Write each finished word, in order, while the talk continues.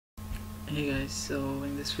Hey guys, so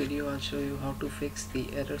in this video I'll show you how to fix the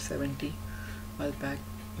error 70 while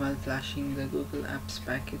flashing the Google Apps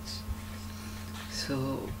package.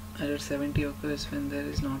 So error 70 occurs when there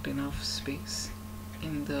is not enough space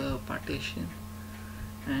in the partition,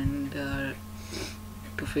 and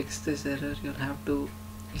to fix this error you'll have to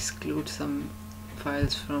exclude some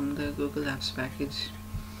files from the Google Apps package,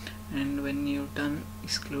 and when you're done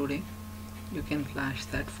excluding you can flash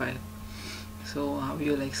that file. So how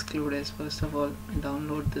you'll exclude is, first of all,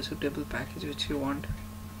 download the suitable package which you want.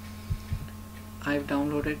 I've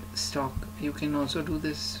downloaded stock. You can also do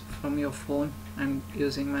this from your phone. I'm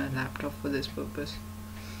using my laptop for this purpose.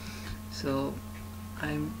 So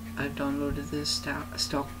I've downloaded this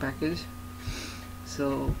stock package.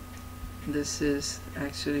 So this is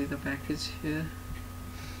actually the package here,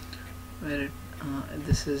 where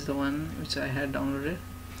this is the one which I had downloaded.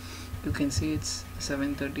 You can see it's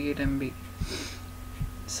 738 MB.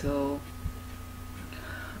 So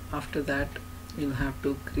after that you'll have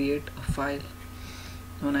to create a file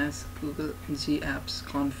known as Google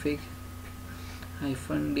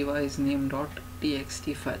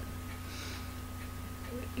gapps-config.txt file.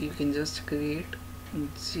 You can just create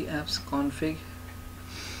gapps-config.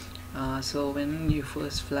 So when you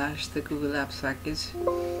first flash the Google Apps package,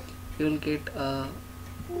 you'll get a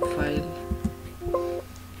file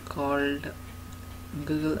called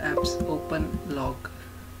Google Apps Open Log.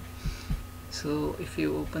 So if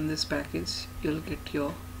you open this package, you'll get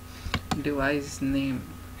your device name.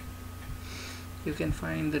 You can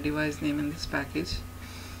find the device name in this package.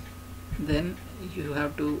 Then you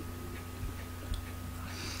have to,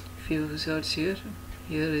 if you search here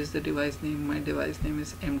is the device name. My device name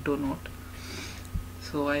is M2 Note.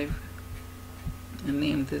 So I've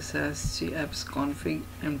named this as gapps-config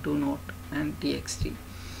M2 Note and txt.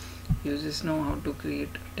 You just know how to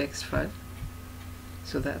create a text file.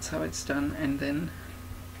 So that's how it's done. And then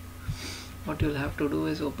what you'll have to do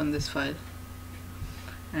is open this file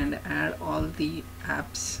and add all the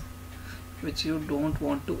apps which you don't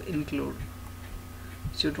want to include,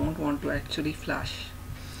 which you don't want to actually flash.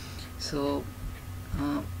 So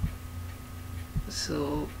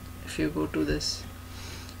if you go to this,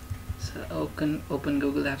 open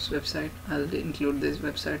Google Apps website. I'll include these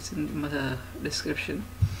websites in the description.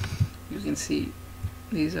 You can see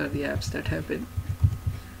these are the apps that have been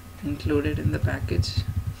included in the package.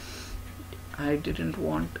 I didn't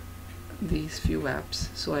want these few apps,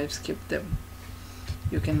 so I've skipped them.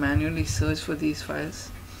 You can manually search for these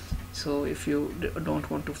files. So if you don't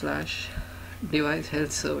want to flash device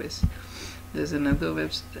health service, there's another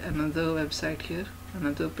website here,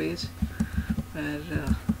 another page where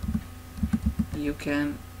you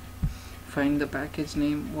can find the package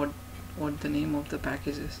name, what the name of the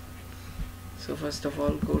package is. So first of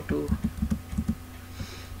all, go to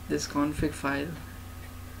this config file.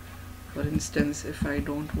 For instance, if I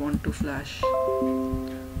don't want to flash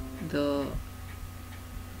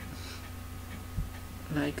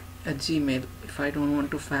like a Gmail, if I don't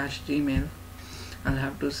want to flash Gmail, I'll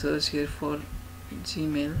have to search here for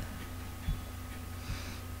Gmail.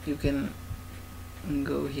 You can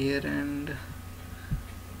go here and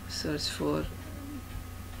search for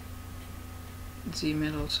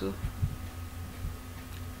Gmail also.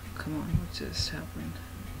 Come on, what just happened?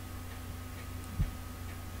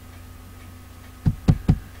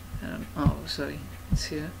 Oh, sorry, it's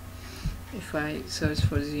here. If I search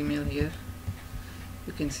for Gmail here,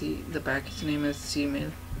 you can see the package name is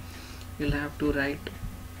Gmail. You'll have to write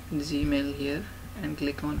Gmail here and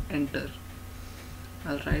click on enter.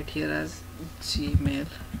 I'll write here as Gmail.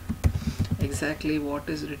 Exactly what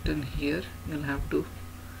is written here, you'll have to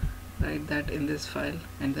write that in this file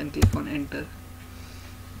and then click on enter.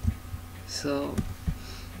 So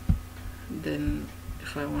then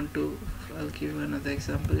if I want to, I'll give you another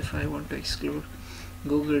example. If I want to exclude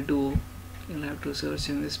Google Duo, you'll have to search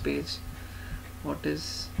in this page what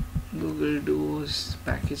is Google Duo's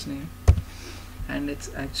package name, and it's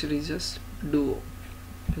actually just Duo.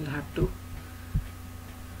 You'll have to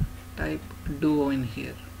type Duo in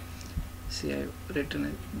here. See, I've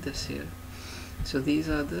written this here. So these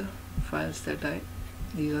are the files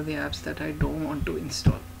these are the apps that I don't want to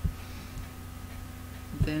install.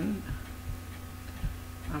 Then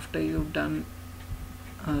after you've done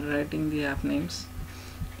writing the app names,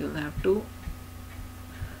 you'll have to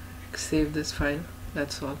save this file,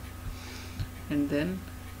 that's all. And then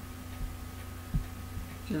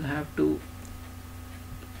you'll have to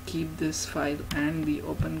keep this file and the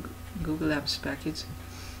open Google Apps package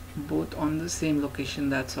both on the same location,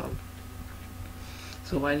 that's all.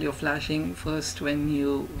 So while you're flashing, first when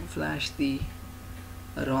you flash the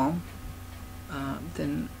ROM,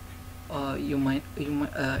 then it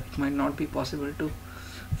might not be possible to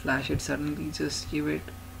flash it suddenly. Just give it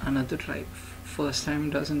another try. First time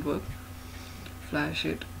doesn't work, flash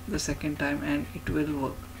it the second time and it will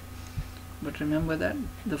work. But remember that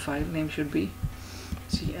the file name should be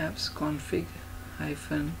gapps-config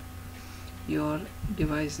hyphen your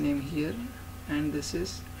device name here, and this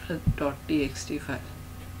is a .txt file,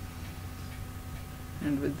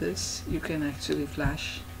 and with this you can actually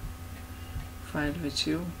flash file which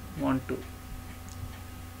you want to,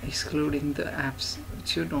 excluding the apps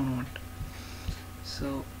which you don't want.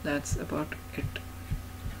 So that's about it.